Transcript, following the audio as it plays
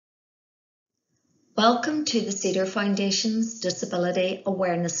Welcome to the Cedar Foundation's Disability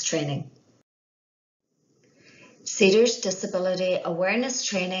Awareness Training. Cedar's Disability Awareness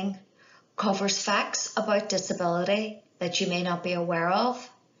Training covers facts about disability that you may not be aware of,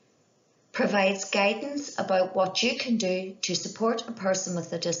 provides guidance about what you can do to support a person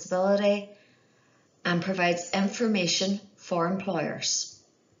with a disability, and provides information for employers.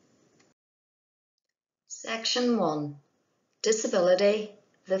 Section 1. Disability,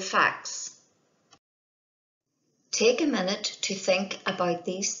 the facts. Take a minute to think about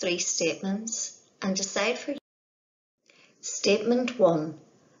these three statements and decide for you. Statement 1.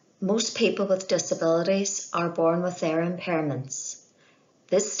 Most people with disabilities are born with their impairments.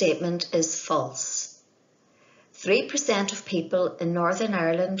 This statement is false. 3% of people in Northern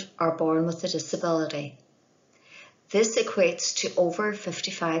Ireland are born with a disability. This equates to over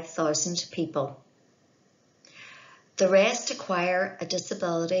 55,000 people. The rest acquire a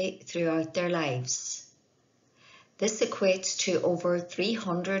disability throughout their lives. This equates to over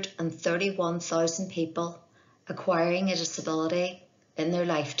 331,000 people acquiring a disability in their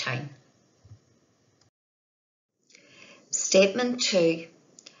lifetime. Statement 2.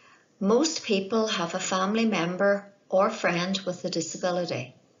 Most people have a family member or friend with a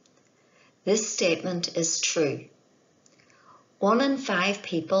disability. This statement is true. 1 in 5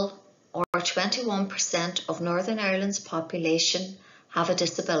 people, or 21% of Northern Ireland's population, have a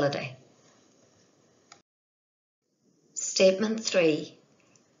disability. Statement 3.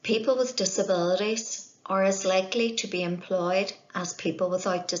 People with disabilities are as likely to be employed as people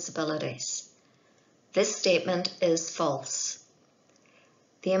without disabilities. This statement is false.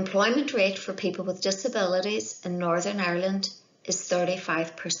 The employment rate for people with disabilities in Northern Ireland is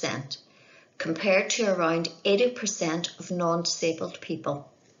 35%, compared to around 80% of non-disabled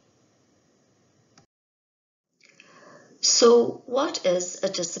people. So, what is a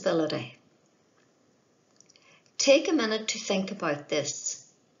disability? Take a minute to think about this.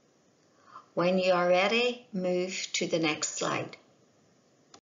 When you are ready, move to the next slide.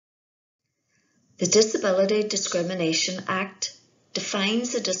 The Disability Discrimination Act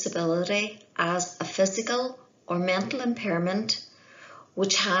defines a disability as a physical or mental impairment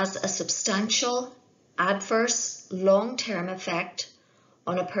which has a substantial, adverse, long-term effect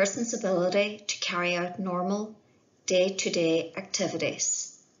on a person's ability to carry out normal, day-to-day activities.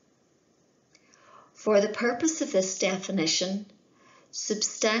 For the purpose of this definition,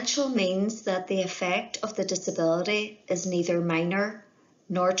 substantial means that the effect of the disability is neither minor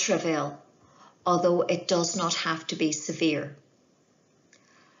nor trivial, although it does not have to be severe.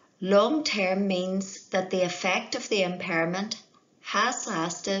 Long-term means that the effect of the impairment has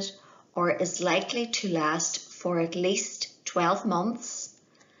lasted or is likely to last for at least 12 months,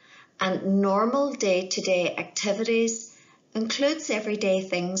 and normal day-to-day activities includes everyday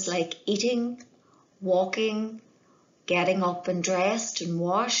things like eating, walking, getting up and dressed and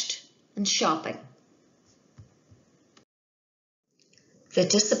washed, and shopping. The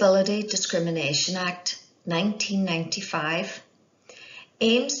Disability Discrimination Act 1995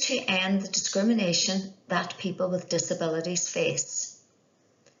 aims to end the discrimination that people with disabilities face.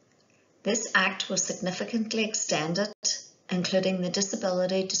 This act was significantly extended, including the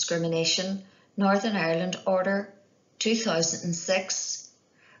Disability Discrimination Northern Ireland Order 2006,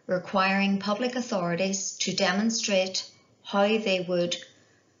 requiring public authorities to demonstrate how they would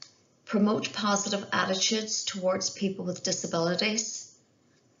promote positive attitudes towards people with disabilities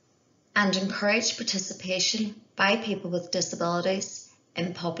and encourage participation by people with disabilities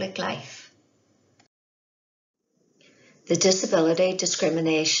in public life. The Disability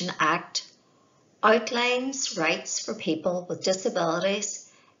Discrimination Act outlines rights for people with disabilities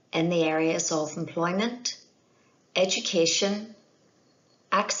in the areas of employment, education,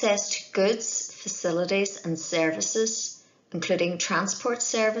 access to goods, facilities and services, including transport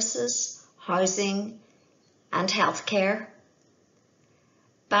services, housing and healthcare,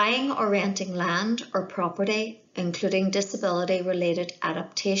 buying or renting land or property, including disability-related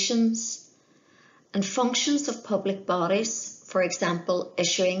adaptations, and functions of public bodies, for example,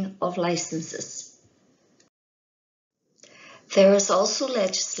 issuing of licenses. There is also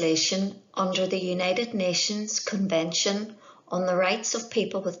legislation under the United Nations Convention on the Rights of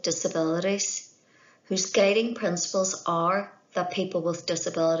People with Disabilities, whose guiding principles are that people with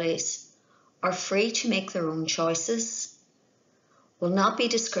disabilities are free to make their own choices, will not be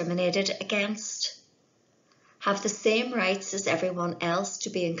discriminated against, have the same rights as everyone else to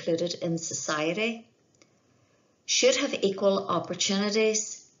be included in society, should have equal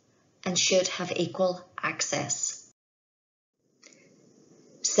opportunities, and should have equal access.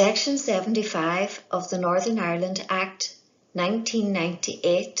 Section 75 of the Northern Ireland Act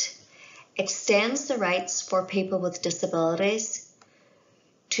 1998 extends the rights for people with disabilities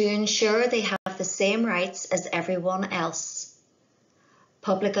to ensure they have the same rights as everyone else.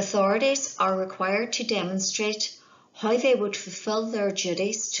 Public authorities are required to demonstrate how they would fulfil their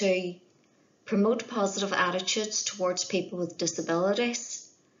duties to promote positive attitudes towards people with disabilities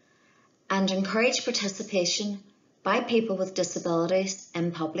and encourage participation by people with disabilities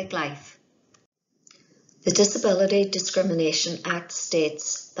in public life. The Disability Discrimination Act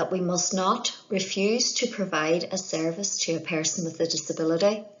states that we must not refuse to provide a service to a person with a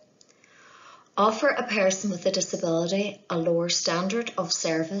disability, offer a person with a disability a lower standard of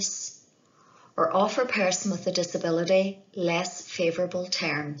service, or offer a person with a disability less favourable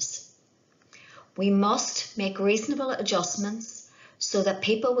terms. We must make reasonable adjustments so that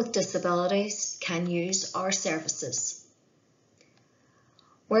people with disabilities can use our services.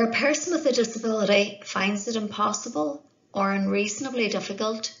 Where a person with a disability finds it impossible or unreasonably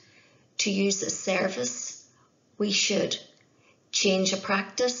difficult to use a service, we should change a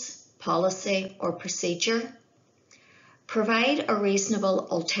practice, policy or procedure, provide a reasonable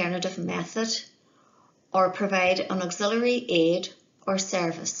alternative method, or provide an auxiliary aid or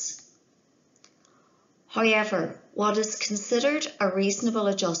service. However, what is considered a reasonable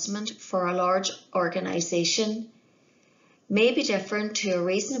adjustment for a large organisation may be different to a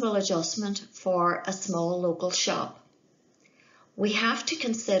reasonable adjustment for a small local shop. We have to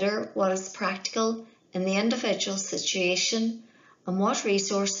consider what is practical in the individual situation and what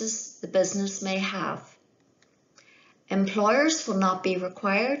resources the business may have. Employers will not be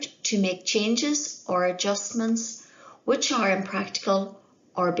required to make changes or adjustments which are impractical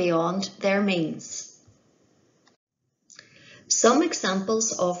or beyond their means. Some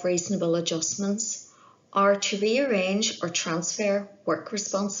examples of reasonable adjustments are to rearrange or transfer work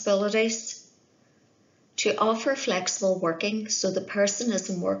responsibilities, to offer flexible working so the person is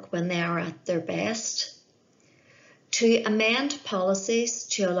in work when they are at their best, to amend policies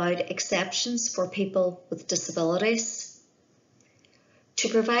to allow exceptions for people with disabilities, to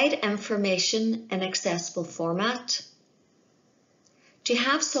provide information in accessible format, to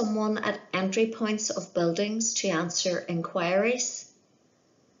have someone at entry points of buildings to answer inquiries,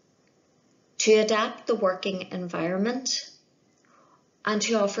 to adapt the working environment, and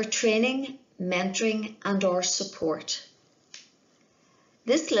to offer training, mentoring and/or support.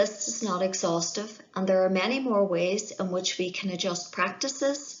 This list is not exhaustive and there are many more ways in which we can adjust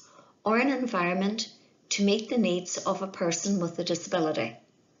practices or an environment to meet the needs of a person with a disability.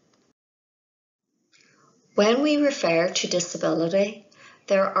 When we refer to disability,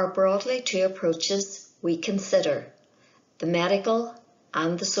 there are broadly two approaches we consider: the medical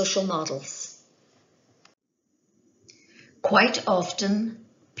and the social models. Quite often,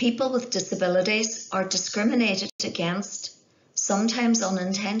 people with disabilities are discriminated against, sometimes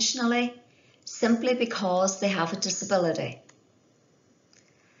unintentionally, simply because they have a disability.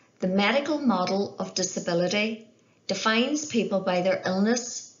 The medical model of disability defines people by their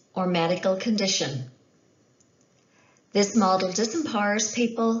illness or medical condition. This model disempowers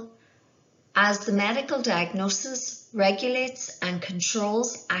people as the medical diagnosis regulates and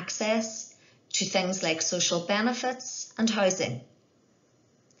controls access to things like social benefits and housing.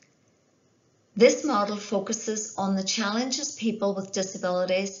 This model focuses on the challenges people with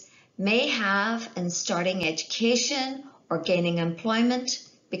disabilities may have in starting education or gaining employment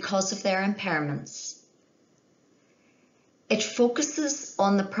because of their impairments. It focuses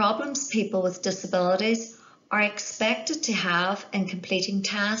on the problems people with disabilities are expected to have in completing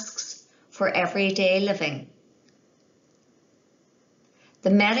tasks for everyday living. The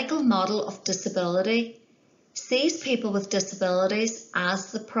medical model of disability sees people with disabilities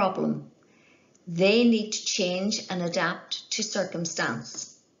as the problem. They need to change and adapt to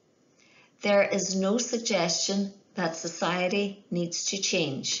circumstance. There is no suggestion that society needs to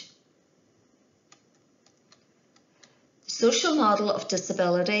change. The social model of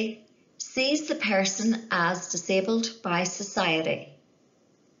disability sees the person as disabled by society.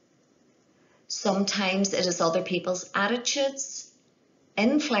 Sometimes it is other people's attitudes,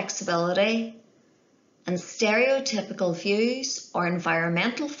 inflexibility, and stereotypical views or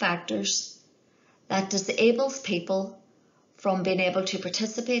environmental factors that disables people from being able to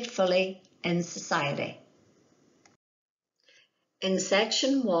participate fully in society. In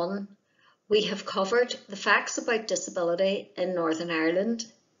section 1, we have covered the facts about disability in Northern Ireland,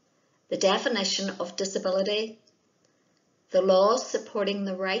 the definition of disability, the laws supporting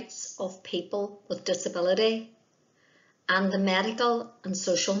the rights of people with disability, and the medical and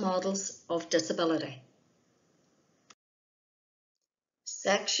social models of disability.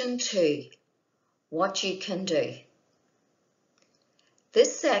 Section 2. What you can do.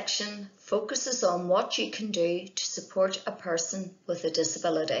 This section focuses on what you can do to support a person with a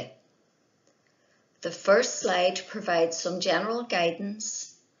disability. The first slide provides some general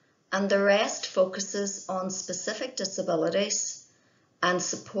guidance, and the rest focuses on specific disabilities and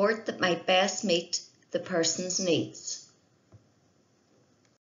support that might best meet the person's needs.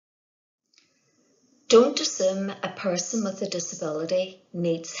 Don't assume a person with a disability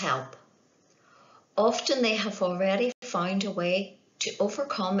needs help. Often they have already found a way to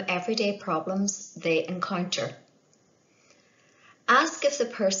overcome everyday problems they encounter. Ask if the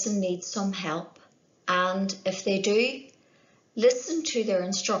person needs some help, and if they do, listen to their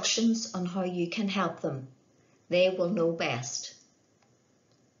instructions on how you can help them. They will know best.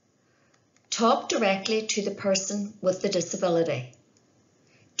 Talk directly to the person with the disability.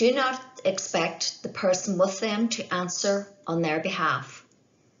 Do not expect the person with them to answer on their behalf.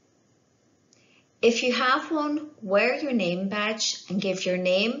 If you have one, wear your name badge and give your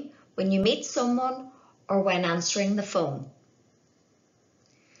name when you meet someone or when answering the phone.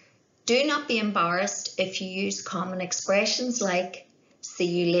 Do not be embarrassed if you use common expressions like "see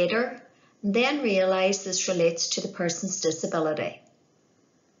you later" and then realise this relates to the person's disability.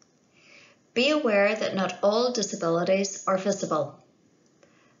 Be aware that not all disabilities are visible.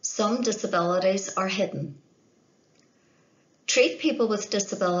 Some disabilities are hidden. Treat people with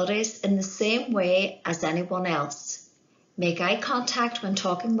disabilities in the same way as anyone else. Make eye contact when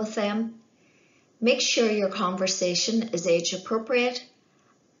talking with them. Make sure your conversation is age appropriate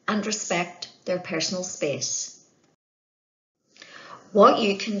and respect their personal space. What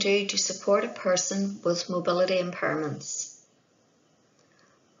you can do to support a person with mobility impairments.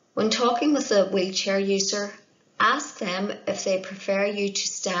 When talking with a wheelchair user, ask them if they prefer you to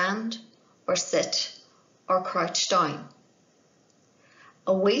stand or sit or crouch down.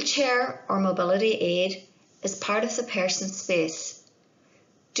 A wheelchair or mobility aid is part of the person's space.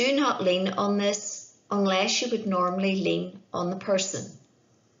 Do not lean on this unless you would normally lean on the person.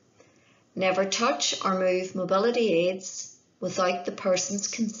 Never touch or move mobility aids without the person's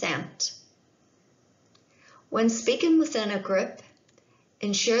consent. When speaking within a group,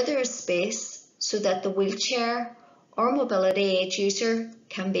 ensure there is space so that the wheelchair or mobility aid user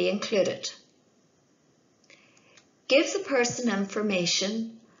can be included. Give the person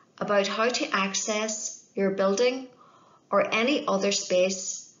information about how to access your building or any other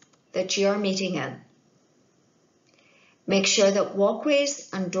space that you are meeting in. Make sure that walkways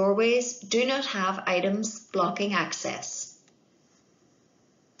and doorways do not have items blocking access.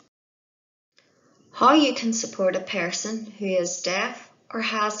 How you can support a person who is deaf or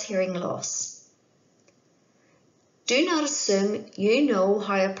has hearing loss. Do not assume you know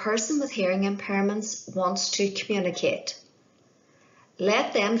how a person with hearing impairments wants to communicate.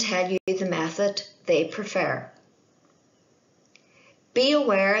 Let them tell you the method they prefer. Be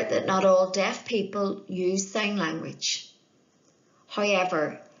aware that not all deaf people use sign language.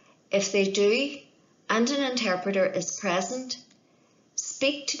 However, if they do and an interpreter is present,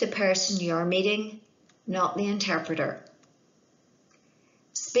 speak to the person you are meeting, not the interpreter.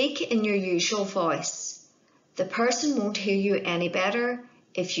 Speak in your usual voice. The person won't hear you any better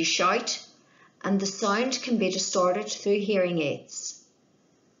if you shout, and the sound can be distorted through hearing aids.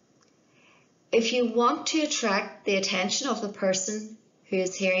 If you want to attract the attention of the person who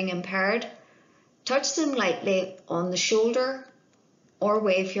is hearing impaired, touch them lightly on the shoulder or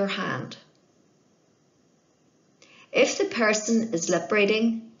wave your hand. If the person is lip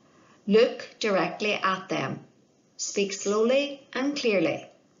reading, look directly at them. Speak slowly and clearly.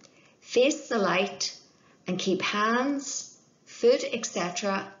 Face the light and keep hands, foot,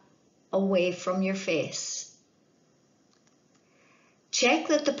 etc. away from your face. Check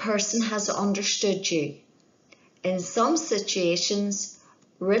that the person has understood you. In some situations,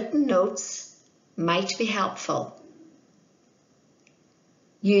 written notes might be helpful.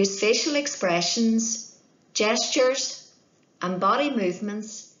 Use facial expressions, gestures, and body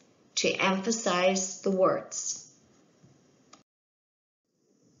movements to emphasize the words.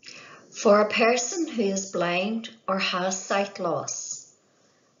 For a person who is blind or has sight loss,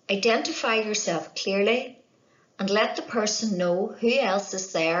 identify yourself clearly and let the person know who else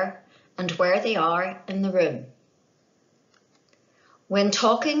is there and where they are in the room. When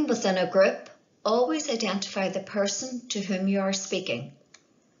talking within a group, always identify the person to whom you are speaking.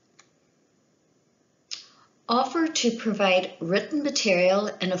 Offer to provide written material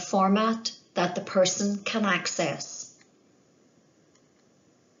in a format that the person can access.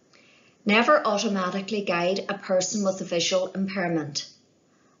 Never automatically guide a person with a visual impairment.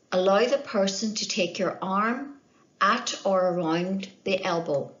 Allow the person to take your arm at or around the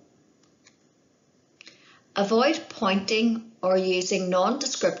elbow. Avoid pointing or using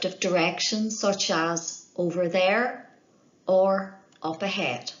non-descriptive directions such as over there or up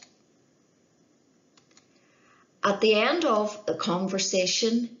ahead. At the end of the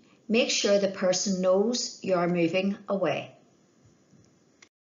conversation, make sure the person knows you are moving away.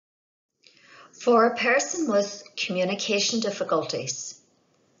 For a person with communication difficulties,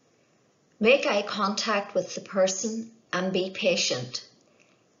 make eye contact with the person and be patient.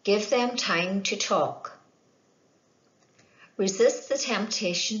 Give them time to talk. Resist the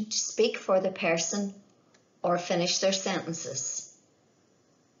temptation to speak for the person or finish their sentences.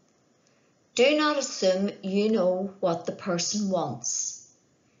 Do not assume you know what the person wants.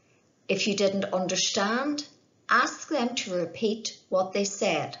 If you didn't understand, ask them to repeat what they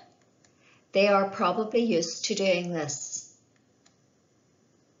said. They are probably used to doing this.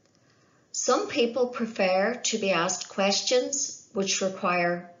 Some people prefer to be asked questions which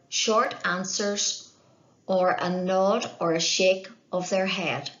require short answers or a nod or a shake of their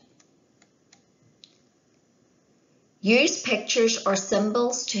head. Use pictures or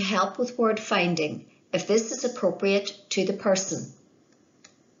symbols to help with word finding if this is appropriate to the person.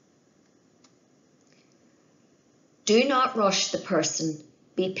 Do not rush the person.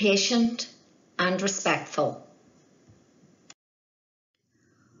 Be patient and respectful.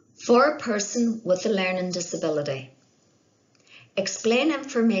 For a person with a learning disability, explain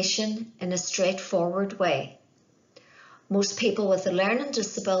information in a straightforward way. Most people with a learning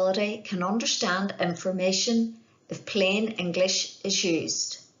disability can understand information if plain English is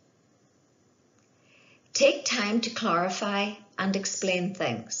used. Take time to clarify and explain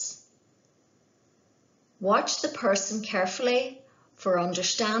things. Watch the person carefully for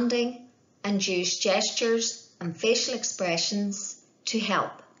understanding and use gestures and facial expressions to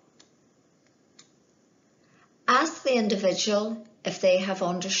help. Ask the individual if they have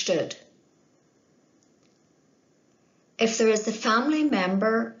understood. If there is a family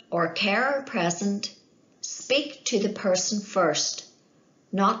member or carer present, speak to the person first,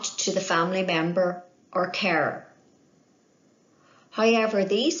 not to the family member or carer. However,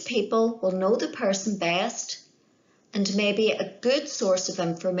 these people will know the person best and may be a good source of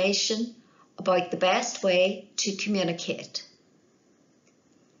information about the best way to communicate.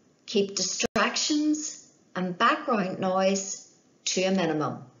 Keep distractions and background noise to a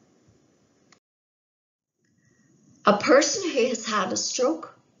minimum. A person who has had a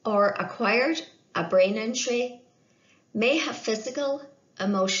stroke or acquired a brain injury may have physical,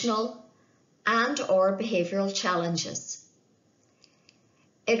 emotional, and/or behavioural challenges.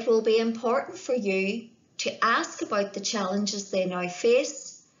 It will be important for you to ask about the challenges they now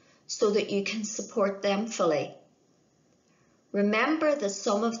face so that you can support them fully. Remember that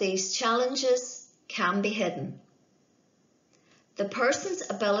some of these challenges can be hidden. The person's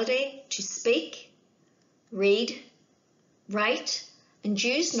ability to speak, read, write, and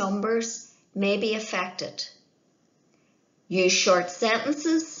use numbers may be affected. Use short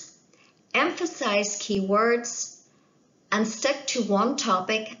sentences, emphasize key words, and stick to one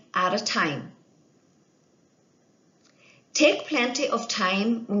topic at a time. Take plenty of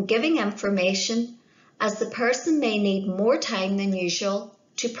time when giving information, as the person may need more time than usual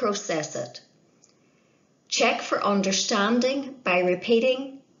to process it. Check for understanding by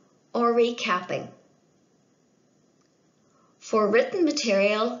repeating or recapping. For written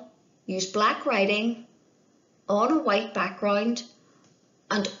material, use black writing on a white background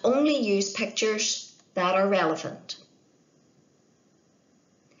and only use pictures that are relevant.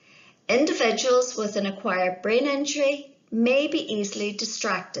 Individuals with an acquired brain injury may be easily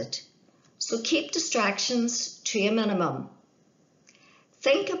distracted, so keep distractions to a minimum.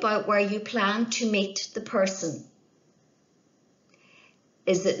 Think about where you plan to meet the person.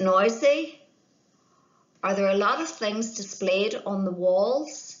 Is it noisy? Are there a lot of things displayed on the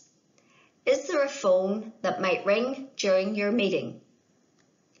walls? Is there a phone that might ring during your meeting?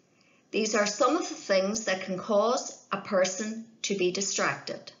 These are some of the things that can cause a person to be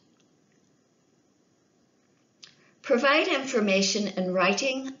distracted. Provide information in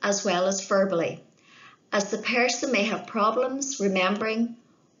writing as well as verbally, as the person may have problems remembering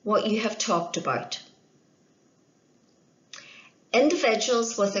what you have talked about.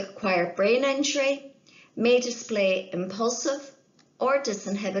 Individuals with acquired brain injury may display impulsive or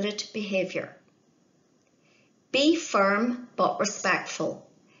disinhibited behaviour. Be firm but respectful,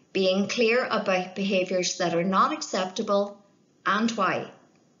 being clear about behaviours that are not acceptable and why.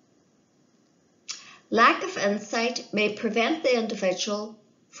 Lack of insight may prevent the individual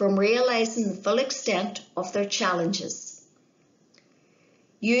from realising the full extent of their challenges.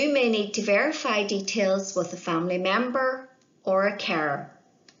 You may need to verify details with a family member or a carer.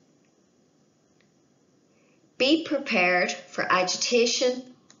 Be prepared for agitation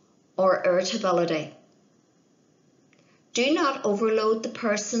or irritability. Do not overload the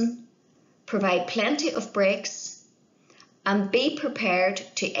person, provide plenty of breaks, and be prepared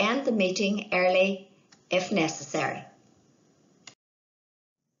to end the meeting early if necessary.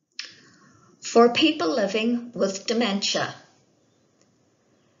 For people living with dementia,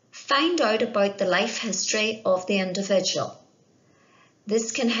 find out about the life history of the individual.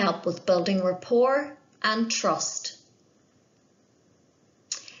 This can help with building rapport and trust.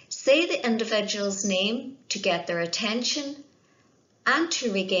 Say the individual's name to get their attention and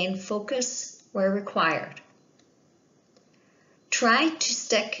to regain focus where required. Try to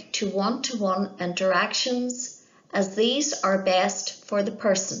stick to one-to-one interactions as these are best for the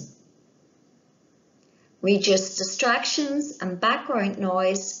person. Reduce distractions and background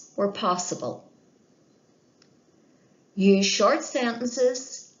noise where possible. Use short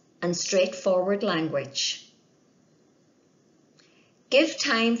sentences and straightforward language. Give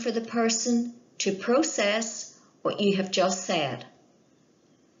time for the person to process what you have just said.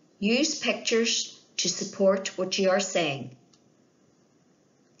 Use pictures to support what you are saying.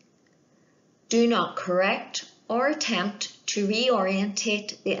 Do not correct or attempt to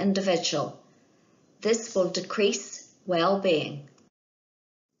reorientate the individual. This will decrease well-being.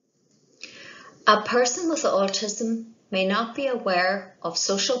 A person with autism may not be aware of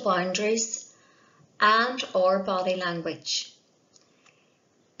social boundaries and/or body language.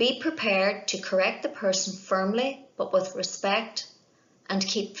 Be prepared to correct the person firmly but with respect and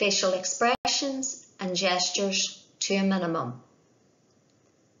keep facial expressions and gestures to a minimum.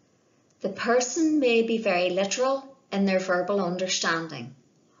 The person may be very literal in their verbal understanding.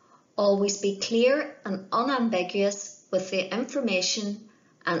 Always be clear and unambiguous with the information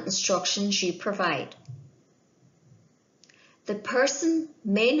and instructions you provide. The person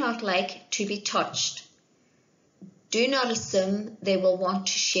may not like to be touched. Do not assume they will want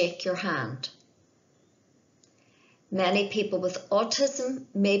to shake your hand. Many people with autism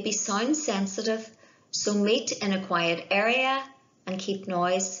may be sound sensitive, so meet in a quiet area and keep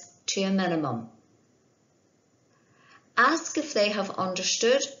noise to a minimum. Ask if they have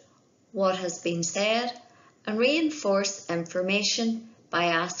understood what has been said and reinforce information by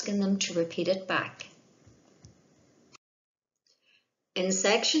asking them to repeat it back. In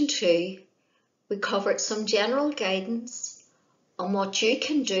section 2, we covered some general guidance on what you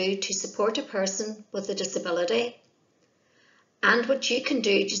can do to support a person with a disability and what you can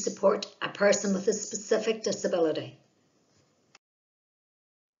do to support a person with a specific disability.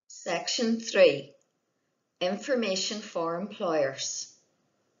 Section 3, Information for Employers.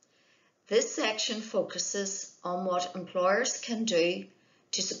 This section focuses on what employers can do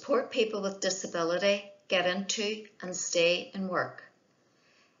to support people with disability get into and stay in work.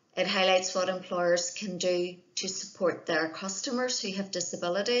 It highlights what employers can do to support their customers who have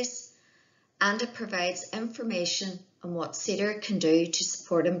disabilities, and it provides information on what Cedar can do to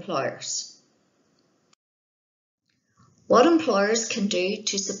support employers. What employers can do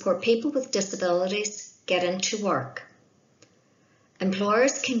to support people with disabilities get into work.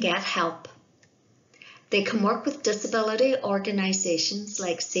 Employers can get help. They can work with disability organisations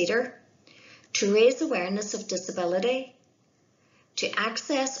like Cedar to raise awareness of disability, to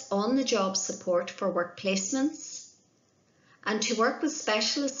access on-the-job support for work placements, and to work with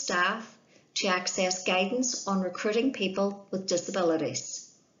specialist staff to access guidance on recruiting people with disabilities.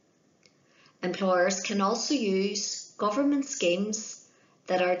 Employers can also use government schemes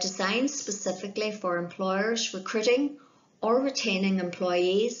that are designed specifically for employers recruiting or retaining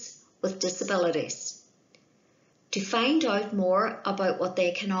employees with disabilities. To find out more about what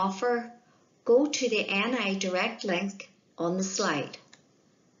they can offer, go to the NI Direct link on the slide.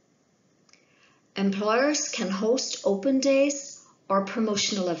 Employers can host open days or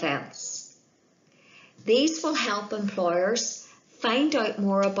promotional events. These will help employers find out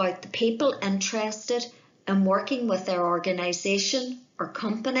more about the people interested in working with their organisation or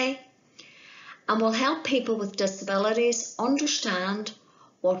company, and will help people with disabilities understand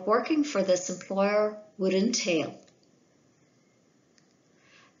what working for this employer would entail.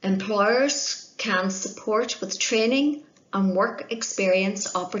 Employers can support with training and work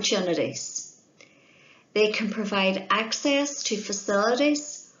experience opportunities. They can provide access to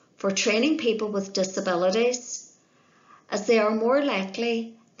facilities for training people with disabilities, as they are more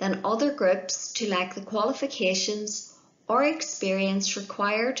likely than other groups to lack the qualifications or experience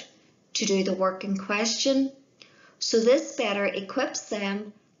required to do the work in question, so this better equips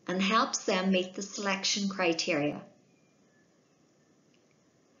them and helps them meet the selection criteria.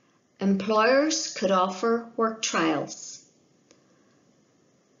 Employers could offer work trials.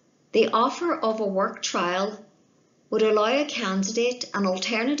 The offer of a work trial would allow a candidate an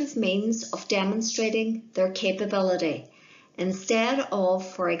alternative means of demonstrating their capability instead of,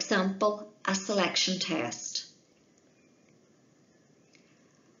 for example, a selection test.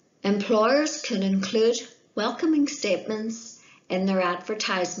 Employers could include welcoming statements in their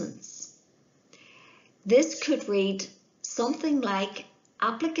advertisements. This could read something like,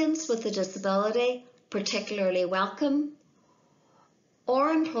 "Applicants with a disability particularly welcome," or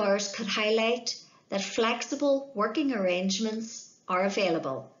employers could highlight that flexible working arrangements are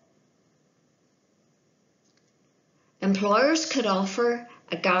available. Employers could offer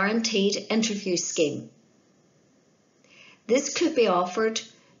a guaranteed interview scheme. This could be offered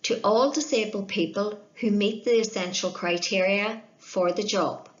to all disabled people who meet the essential criteria for the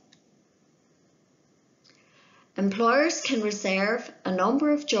job. Employers can reserve a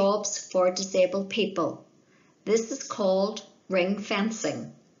number of jobs for disabled people. This is called ring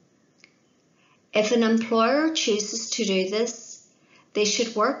fencing. If an employer chooses to do this, they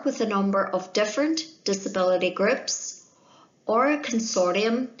should work with a number of different disability groups or a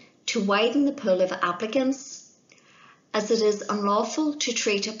consortium to widen the pool of applicants, as it is unlawful to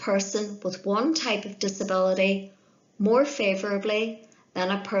treat a person with one type of disability more favourably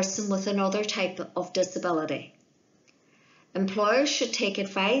than a person with another type of disability. Employers should take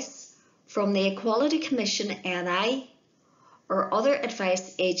advice from the Equality Commission NI or other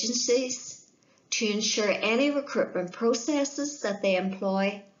advice agencies to ensure any recruitment processes that they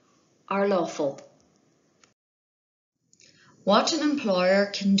employ are lawful. What an employer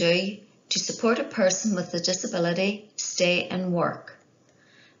can do to support a person with a disability stay in work.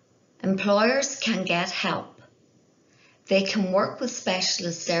 Employers can get help. They can work with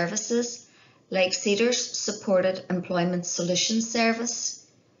specialist services like Cedar's Supported Employment Solutions Service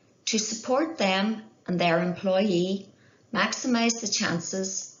to support them and their employee maximise the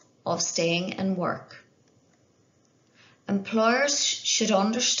chances of staying in work. Employers should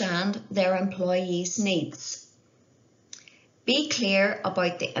understand their employees' needs. Be clear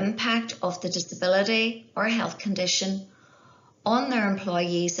about the impact of the disability or health condition on their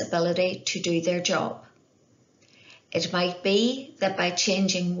employees' ability to do their job. It might be that by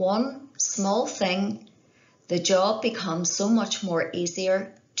changing one small thing, the job becomes so much more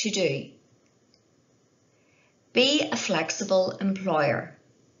easier to do. Be a flexible employer.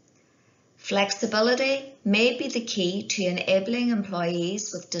 Flexibility may be the key to enabling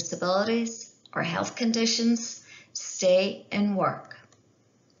employees with disabilities or health conditions stay in work.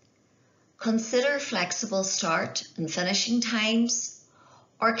 Consider flexible start and finishing times,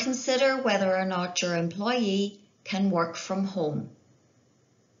 or consider whether or not your employee can work from home.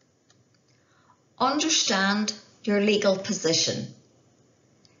 Understand your legal position.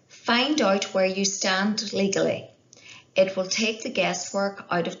 Find out where you stand legally. It will take the guesswork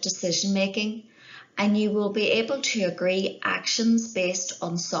out of decision making, and you will be able to agree actions based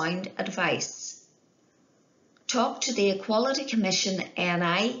on sound advice. Talk to the Equality Commission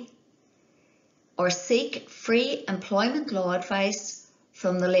NI or seek free employment law advice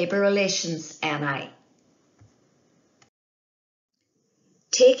from the Labour Relations NI.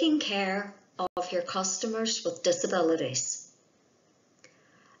 Taking care of your customers with disabilities.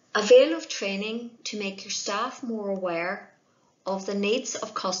 Avail of training to make your staff more aware of the needs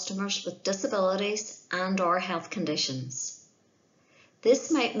of customers with disabilities and/or health conditions.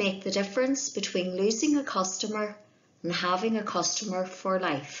 This might make the difference between losing a customer and having a customer for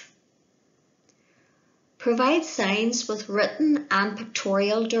life. Provide signs with written and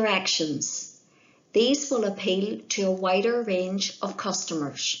pictorial directions. These will appeal to a wider range of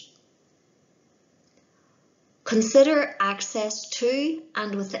customers. Consider access to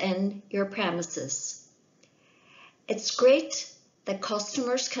and within your premises. It's great that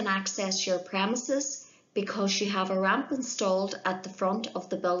customers can access your premises because you have a ramp installed at the front of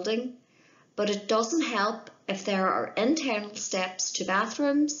the building, but it doesn't help if there are internal steps to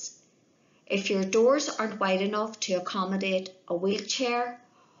bathrooms, if your doors aren't wide enough to accommodate a wheelchair,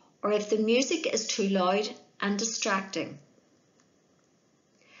 or if the music is too loud and distracting.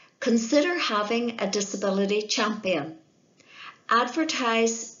 Consider having a disability champion.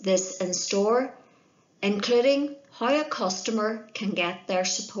 Advertise this in store, including how a customer can get their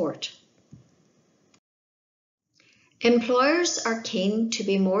support. Employers are keen to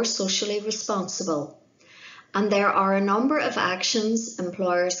be more socially responsible, and there are a number of actions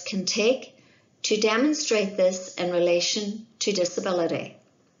employers can take to demonstrate this in relation to disability.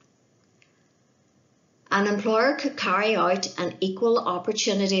 An employer could carry out an equal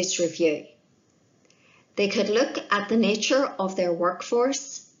opportunities review. They could look at the nature of their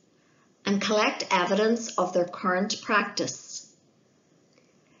workforce and collect evidence of their current practice.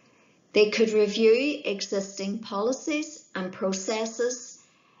 They could review existing policies and processes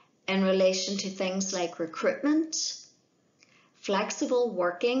in relation to things like recruitment, flexible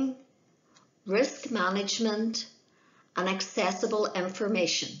working, risk management, and accessible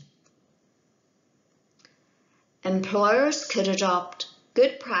information. Employers could adopt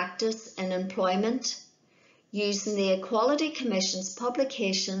good practice in employment using the Equality Commission's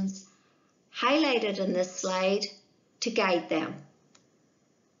publications highlighted in this slide to guide them.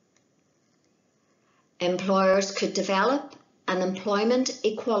 Employers could develop an employment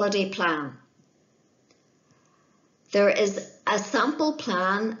equality plan. There is a sample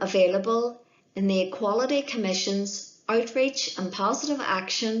plan available in the Equality Commission's Outreach and Positive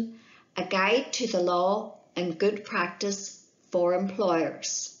Action, a guide to the law and good practice for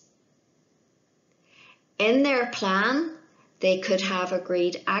employers. In their plan, they could have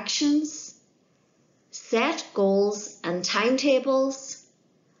agreed actions, set goals and timetables,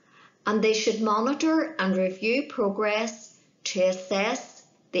 and they should monitor and review progress to assess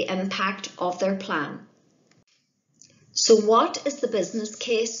the impact of their plan. So what is the business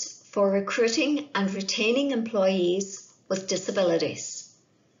case for recruiting and retaining employees with disabilities?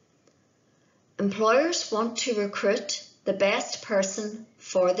 Employers want to recruit the best person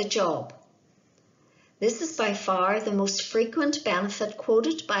for the job. This is by far the most frequent benefit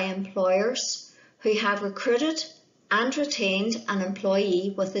quoted by employers who have recruited and retained an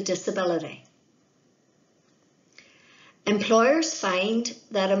employee with a disability. Employers find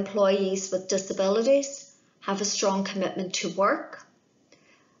that employees with disabilities have a strong commitment to work,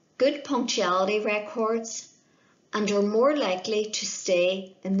 good punctuality records, and are more likely to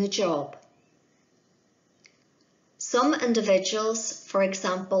stay in the job. Some individuals, for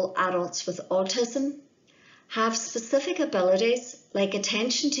example adults with autism, have specific abilities like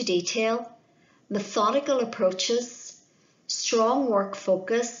attention to detail, methodical approaches, strong work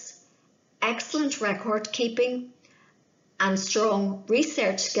focus, excellent record keeping, and strong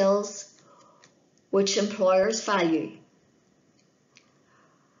research skills, which employers value.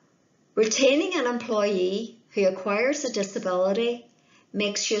 Retaining an employee who acquires a disability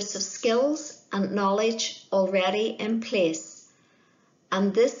makes use of skills and knowledge already in place,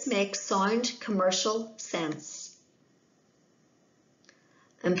 and this makes sound commercial sense.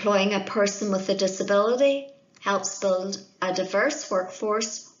 Employing a person with a disability helps build a diverse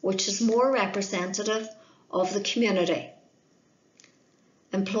workforce which is more representative of the community.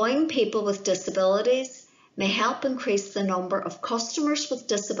 Employing people with disabilities may help increase the number of customers with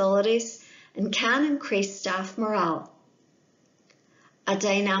disabilities and can increase staff morale. A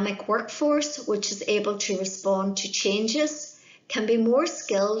dynamic workforce which is able to respond to changes can be more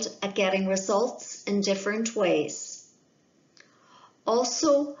skilled at getting results in different ways.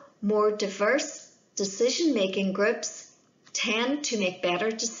 Also, more diverse decision-making groups tend to make better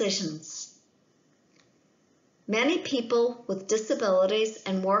decisions. Many people with disabilities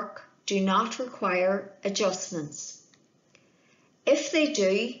in work do not require adjustments. If they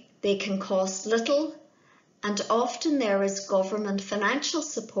do, they can cost little, and often there is government financial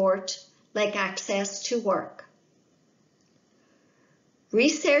support like access to work.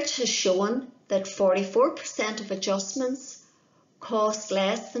 Research has shown that 44% of adjustments cost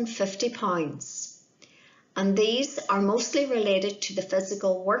less than £50, and these are mostly related to the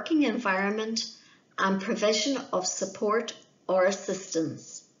physical working environment and provision of support or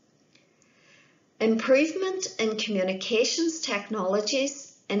assistance. Improvement in communications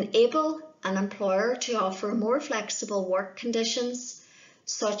technologies enable an employer to offer more flexible work conditions,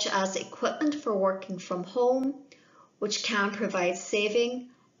 such as equipment for working from home, which can provide saving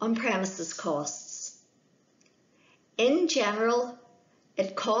on premises costs. In general,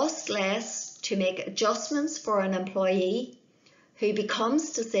 it costs less to make adjustments for an employee who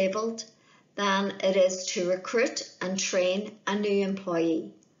becomes disabled than it is to recruit and train a new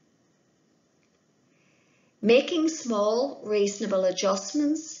employee. Making small, reasonable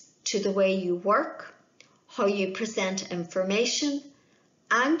adjustments to the way you work, how you present information,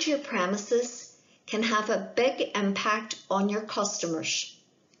 and your premises can have a big impact on your customers.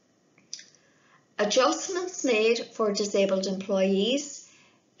 Adjustments made for disabled employees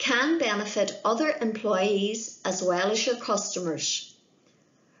can benefit other employees as well as your customers.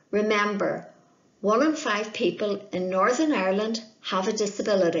 Remember, 1 in 5 people in Northern Ireland have a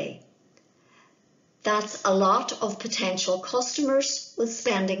disability. That's a lot of potential customers with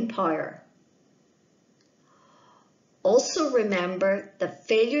spending power. Also remember that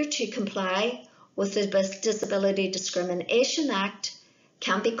failure to comply with the Disability Discrimination Act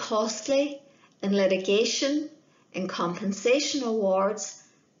can be costly in litigation, in compensation awards,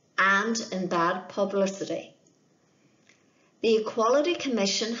 and in bad publicity. The Equality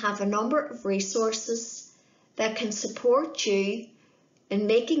Commission have a number of resources that can support you in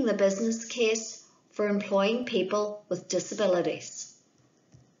making the business case for employing people with disabilities.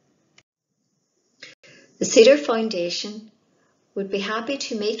 The Cedar Foundation would be happy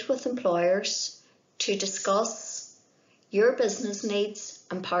to meet with employers to discuss your business needs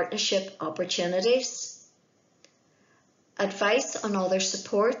and partnership opportunities, advice on other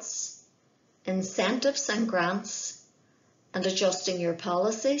supports, incentives and grants, and adjusting your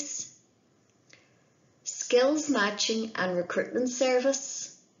policies, skills matching and recruitment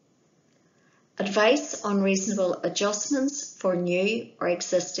service, advice on reasonable adjustments for new or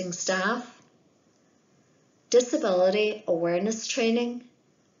existing staff, disability awareness training,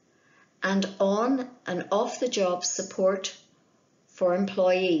 and on and off the job support for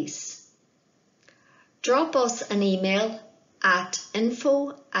employees. Drop us an email at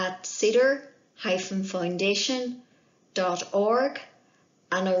info@cedar-foundation.org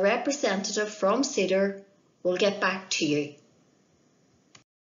and a representative from Cedar will get back to you.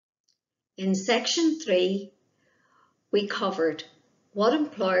 In section 3, we covered what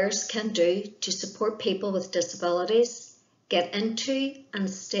employers can do to support people with disabilities get into and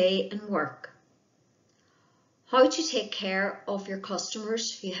stay in work, how to take care of your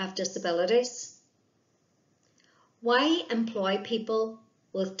customers who have disabilities, why employ people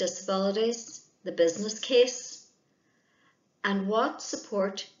with disabilities, the business case, and what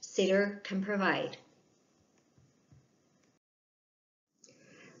support Cedar can provide.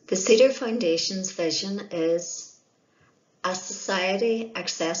 The Cedar Foundation's vision is a society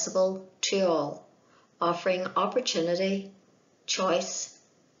accessible to all, offering opportunity, choice,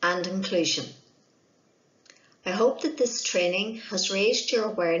 and inclusion. I hope that this training has raised your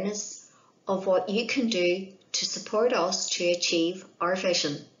awareness of what you can do to support us to achieve our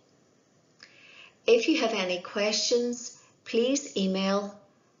vision. If you have any questions, please email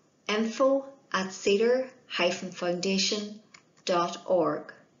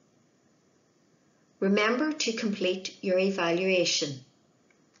info@cedar-foundation.org. Remember to complete your evaluation.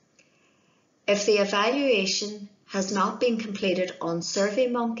 If the evaluation has not been completed on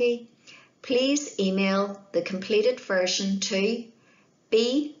SurveyMonkey, please email the completed version to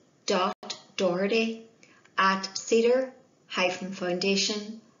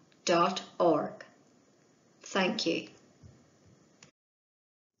b.doherty@cedar-foundation.org. Thank you.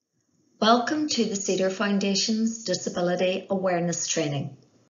 Welcome to the Cedar Foundation's Disability Awareness Training.